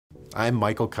I'm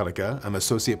Michael Kutica. I'm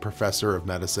Associate Professor of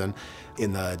Medicine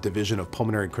in the Division of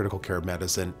Pulmonary and Critical Care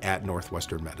Medicine at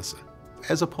Northwestern Medicine.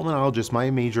 As a pulmonologist,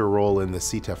 my major role in the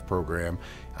CTEPH program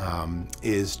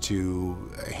is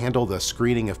to handle the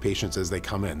screening of patients as they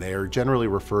come in. They are generally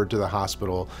referred to the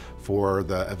hospital for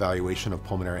the evaluation of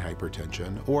pulmonary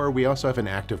hypertension, or we also have an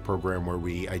active program where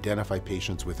we identify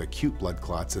patients with acute blood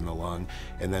clots in the lung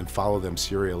and then follow them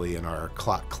serially in our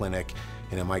clot clinic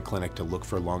and in my clinic to look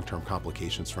for long-term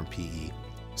complications from PE.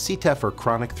 CTEPH, or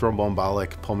chronic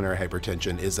thromboembolic pulmonary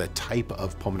hypertension, is a type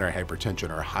of pulmonary hypertension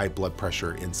or high blood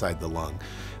pressure inside the lung.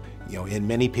 In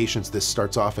many patients, this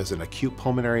starts off as an acute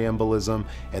pulmonary embolism,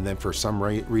 and then for some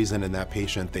reason in that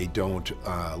patient, they don't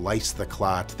lyse the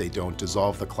clot, they don't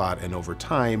dissolve the clot, and over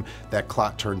time, that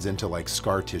clot turns into like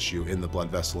scar tissue in the blood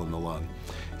vessel in the lung.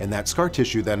 And that scar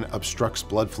tissue then obstructs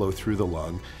blood flow through the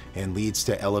lung and leads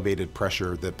to elevated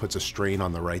pressure that puts a strain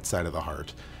on the right side of the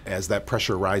heart. As that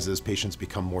pressure rises, patients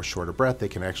become more short of breath. They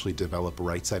can actually develop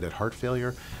right-sided heart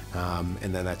failure,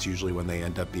 and then that's usually when they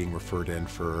end up being referred in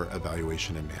for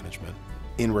evaluation and management.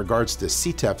 In regards to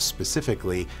CTEPH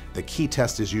specifically, the key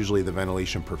test is usually the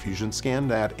ventilation perfusion scan,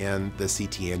 and the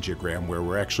CT angiogram, where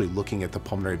we're actually looking at the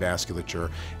pulmonary vasculature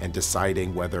and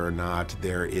deciding whether or not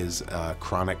there is a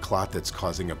chronic clot that's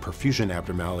causing a perfusion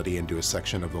abnormality into a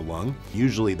section of the lung.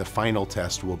 Usually the final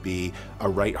test will be a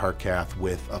right heart cath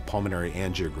with a pulmonary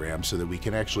angiogram so that we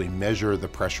can actually measure the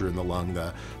pressure in the lung,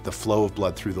 the flow of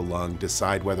blood through the lung,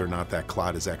 decide whether or not that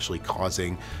clot is actually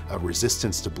causing a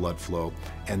resistance to blood flow,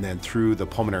 and then through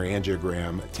the pulmonary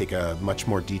angiogram, take a much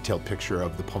more detailed picture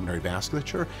of the pulmonary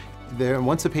vasculature.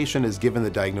 Once a patient is given the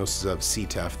diagnosis of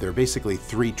CTEPH, there are basically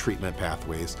three treatment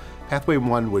pathways. Pathway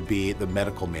one would be the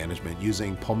medical management,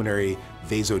 using pulmonary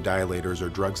vasodilators or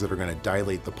drugs that are going to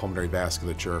dilate the pulmonary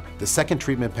vasculature. The second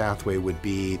treatment pathway would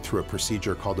be through a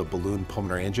procedure called a balloon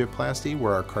pulmonary angioplasty,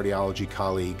 where our cardiology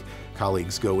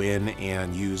colleagues go in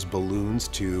and use balloons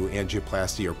to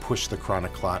angioplasty or push the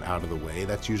chronic clot out of the way.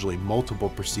 That's usually multiple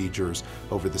procedures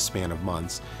over the span of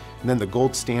months. And then the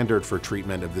gold standard for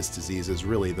treatment of this disease is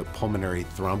really the pulmonary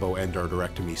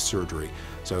thromboendorectomy surgery.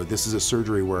 So this is a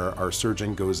surgery where our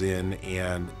surgeon goes in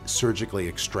and surgically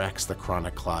extracts the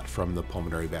chronic clot from the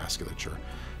pulmonary vasculature.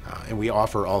 And we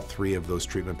offer all three of those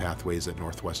treatment pathways at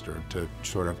Northwestern to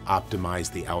sort of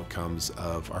optimize the outcomes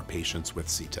of our patients with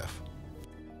CTEPH.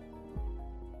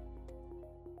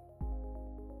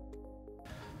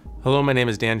 Hello, my name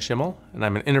is Dan Schimmel, and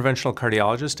I'm an interventional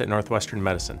cardiologist at Northwestern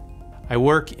Medicine. I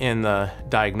work in the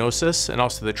diagnosis and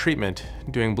also the treatment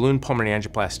doing balloon pulmonary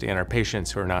angioplasty in our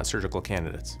patients who are not surgical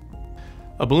candidates.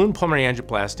 A balloon pulmonary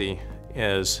angioplasty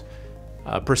is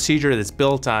a procedure that's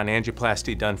built on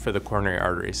angioplasty done for the coronary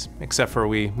arteries, except for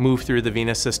we move through the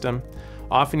venous system,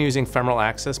 often using femoral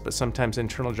access, but sometimes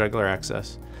internal jugular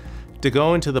access, to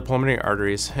go into the pulmonary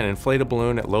arteries and inflate a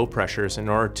balloon at low pressures in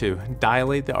order to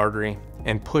dilate the artery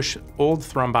and push old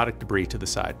thrombotic debris to the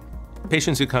side.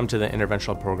 Patients who come to the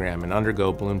interventional program and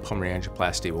undergo balloon pulmonary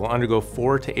angioplasty will undergo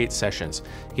 4 to 8 sessions,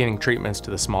 getting treatments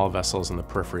to the small vessels in the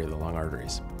periphery of the lung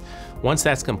arteries. Once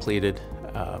that's completed,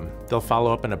 they'll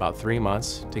follow up in about 3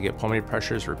 months to get pulmonary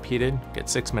pressures repeated, get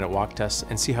 6-minute walk tests,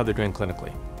 and see how they're doing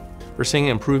clinically. We're seeing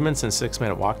improvements in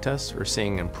 6-minute walk tests. We're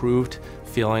seeing improved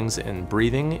feelings in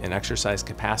breathing and exercise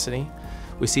capacity.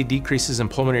 We see decreases in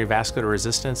pulmonary vascular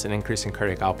resistance and increase in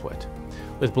cardiac output.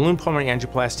 With balloon pulmonary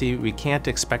angioplasty, we can't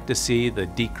expect to see the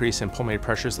decrease in pulmonary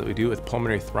pressures that we do with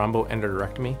pulmonary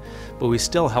thromboendorectomy, but we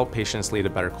still help patients lead a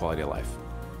better quality of life.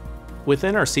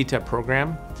 Within our CTEPH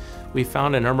program, we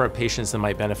found a number of patients that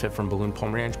might benefit from balloon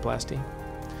pulmonary angioplasty.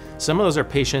 Some of those are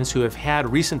patients who have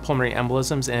had recent pulmonary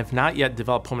embolisms and have not yet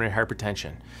developed pulmonary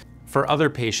hypertension. For other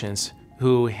patients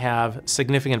who have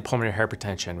significant pulmonary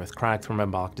hypertension with chronic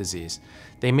thromboembolic disease,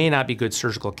 they may not be good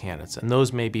surgical candidates, and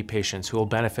those may be patients who will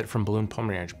benefit from balloon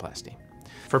pulmonary angioplasty.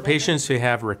 For patients who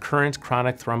have recurrent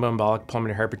chronic thromboembolic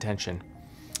pulmonary hypertension,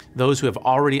 those who have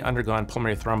already undergone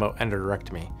pulmonary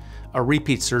thromboendorectomy, a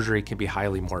repeat surgery can be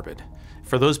highly morbid.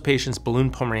 For those patients, balloon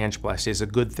pulmonary angioplasty is a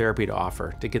good therapy to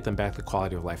offer to get them back the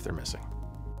quality of life they're missing.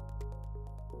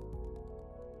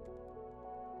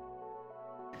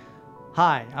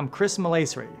 Hi, I'm Chris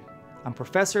Malasri. I'm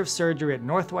professor of surgery at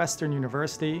Northwestern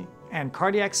University and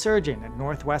cardiac surgeon at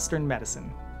Northwestern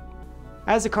Medicine.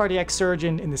 As a cardiac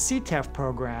surgeon in the CTEPH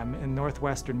program in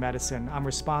Northwestern Medicine, I'm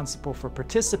responsible for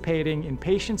participating in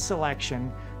patient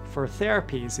selection for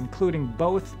therapies including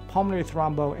both pulmonary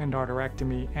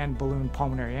thromboendorectomy and balloon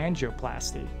pulmonary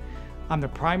angioplasty. I'm the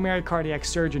primary cardiac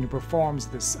surgeon who performs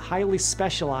this highly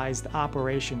specialized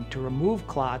operation to remove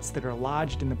clots that are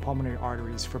lodged in the pulmonary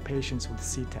arteries for patients with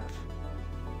CTEPH.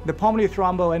 The pulmonary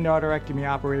thromboendorectomy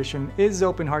operation is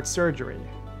open heart surgery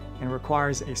and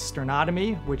requires a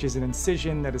sternotomy, which is an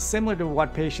incision that is similar to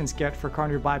what patients get for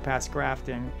coronary bypass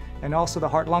grafting, and also the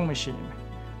heart-lung machine.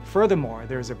 Furthermore,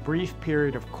 there is a brief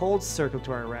period of cold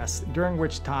circulatory arrest, during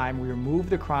which time we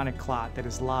remove the chronic clot that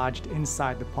is lodged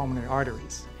inside the pulmonary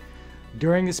arteries.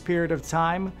 During this period of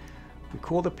time, we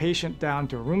cool the patient down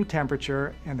to room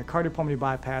temperature and the cardiopulmonary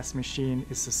bypass machine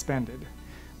is suspended.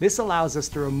 This allows us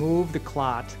to remove the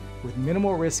clot with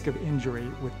minimal risk of injury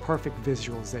with perfect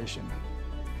visualization.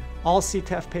 All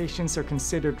CTEPH patients are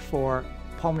considered for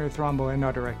pulmonary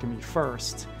thromboendorectomy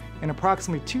first, and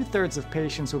approximately 2/3 of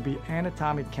patients will be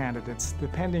anatomic candidates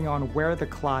depending on where the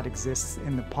clot exists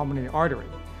in the pulmonary artery.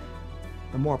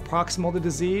 The more proximal the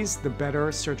disease, the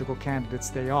better surgical candidates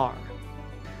they are.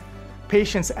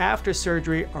 Patients after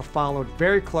surgery are followed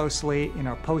very closely in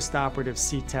our postoperative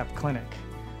CTEPH clinic.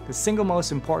 The single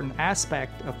most important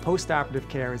aspect of postoperative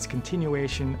care is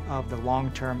continuation of the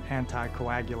long-term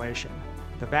anticoagulation.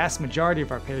 The vast majority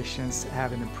of our patients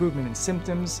have an improvement in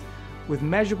symptoms with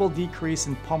measurable decrease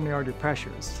in pulmonary artery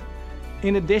pressures.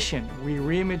 In addition, we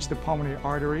reimage the pulmonary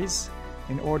arteries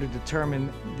in order to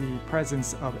determine the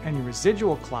presence of any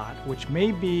residual clot, which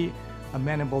may be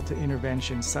amenable to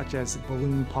interventions such as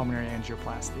balloon pulmonary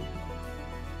angioplasty.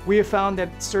 We have found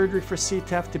that surgery for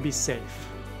CTEPH to be safe.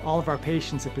 All of our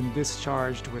patients have been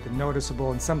discharged with a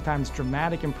noticeable and sometimes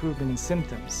dramatic improvement in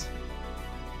symptoms.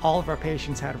 All of our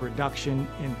patients had a reduction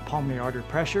in pulmonary artery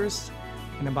pressures,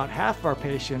 and about half of our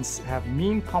patients have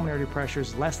mean pulmonary artery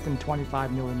pressures less than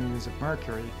 25 millimeters of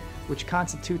mercury, which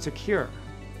constitutes a cure.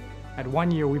 At 1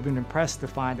 year, we've been impressed to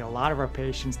find a lot of our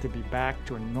patients to be back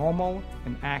to a normal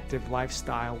and active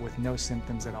lifestyle with no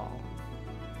symptoms at all.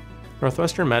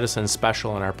 Northwestern Medicine is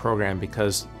special in our program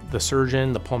because the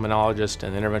surgeon, the pulmonologist,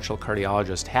 and the interventional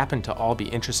cardiologist happen to all be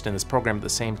interested in this program at the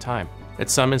same time. At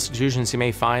some institutions, you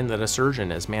may find that a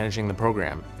surgeon is managing the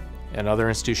program. At other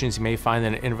institutions, you may find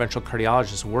that an interventional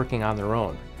cardiologist is working on their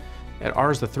own. At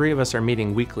ours, the three of us are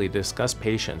meeting weekly to discuss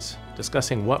patients,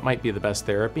 discussing what might be the best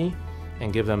therapy,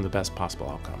 and give them the best possible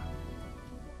outcome.